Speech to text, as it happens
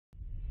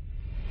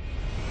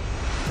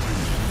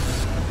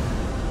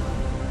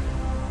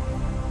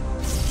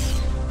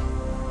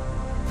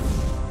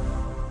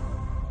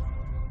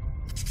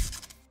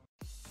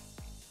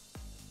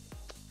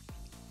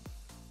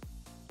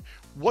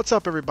What's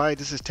up everybody,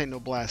 this is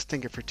TeknoBlast.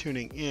 Thank you for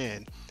tuning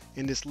in.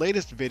 In this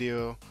latest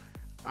video,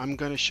 I'm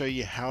going to show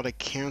you how to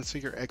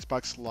cancel your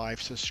Xbox Live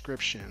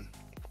subscription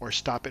or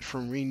stop it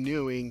from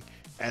renewing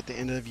at the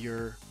end of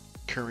your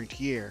current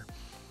year.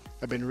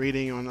 I've been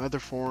reading on other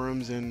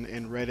forums and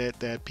Reddit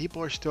that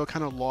people are still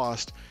kind of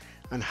lost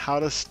on how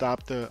to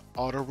stop the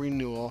auto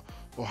renewal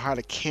or how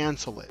to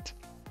cancel it.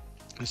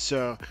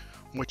 So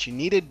what you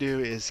need to do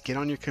is get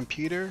on your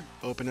computer,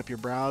 open up your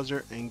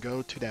browser, and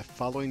go to that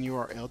following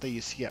URL that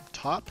you see up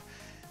top.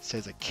 It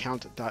says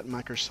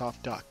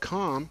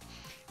account.microsoft.com,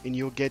 and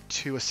you'll get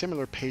to a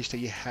similar page that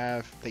you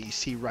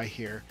see right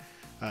here.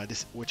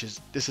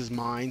 This is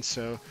mine,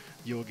 so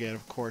you'll get,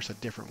 of course, a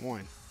different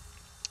one.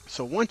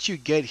 So once you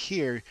get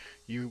here,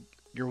 you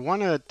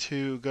want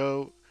to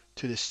go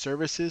to the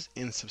Services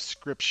and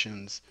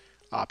Subscriptions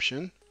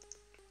option.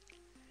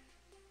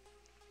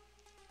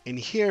 And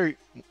here,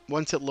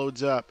 once it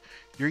loads up,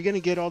 you're going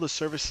to get all the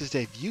services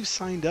that you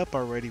signed up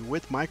already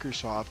with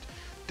Microsoft.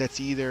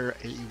 That's either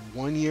a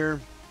one-year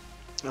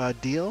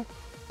deal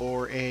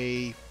or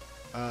a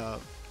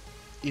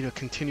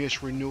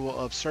continuous renewal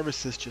of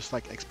services, just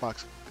like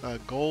Xbox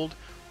Gold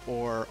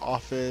or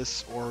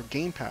Office or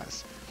Game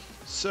Pass.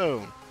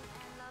 So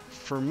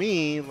for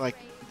me, like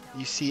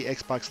you see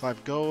Xbox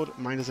Live Gold,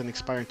 mine doesn't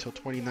expire until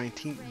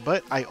 2019,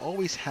 but I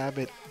always have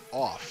it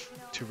off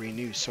to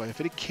renew. So if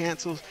it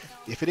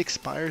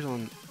expires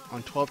on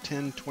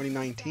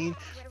 12/10/2019,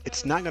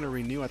 it's not going to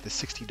renew at the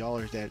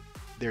 $60 that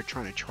they're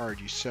trying to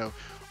charge you. So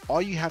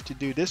all you have to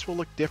do, this will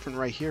look different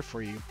right here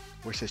for you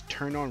where it says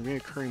turn on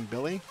recurring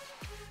billing.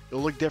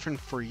 It'll look different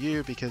for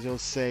you because it'll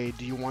say,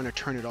 do you want to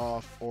turn it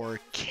off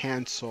or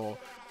cancel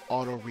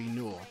auto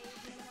renewal?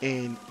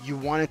 And you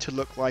want it to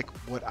look like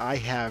what I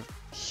have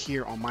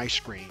here on my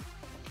screen,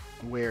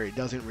 where it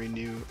doesn't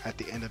renew at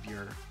the end of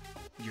your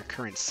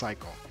current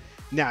cycle.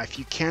 Now, if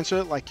you cancel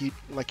it like you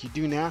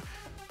do now,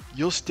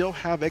 you'll still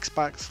have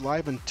Xbox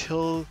Live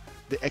until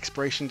the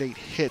expiration date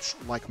hits,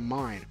 like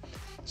mine.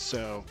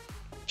 So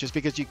just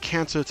because you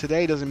cancel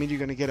today doesn't mean you're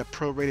going to get a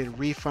prorated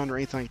refund or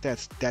anything like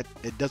that.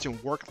 It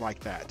doesn't work like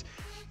that.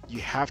 You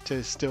have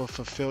to still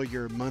fulfill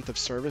your month of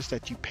service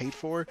that you paid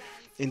for,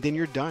 and then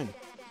you're done.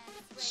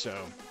 So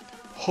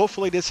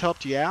hopefully this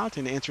helped you out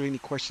and answered any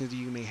questions that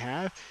you may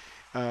have.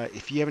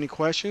 If you have any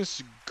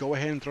questions, go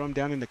ahead and throw them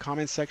down in the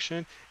comments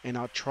section, and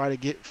I'll try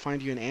to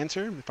find you an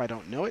answer if I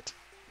don't know it.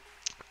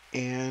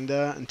 And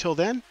until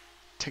then,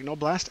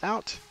 TeknoBlast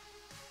out.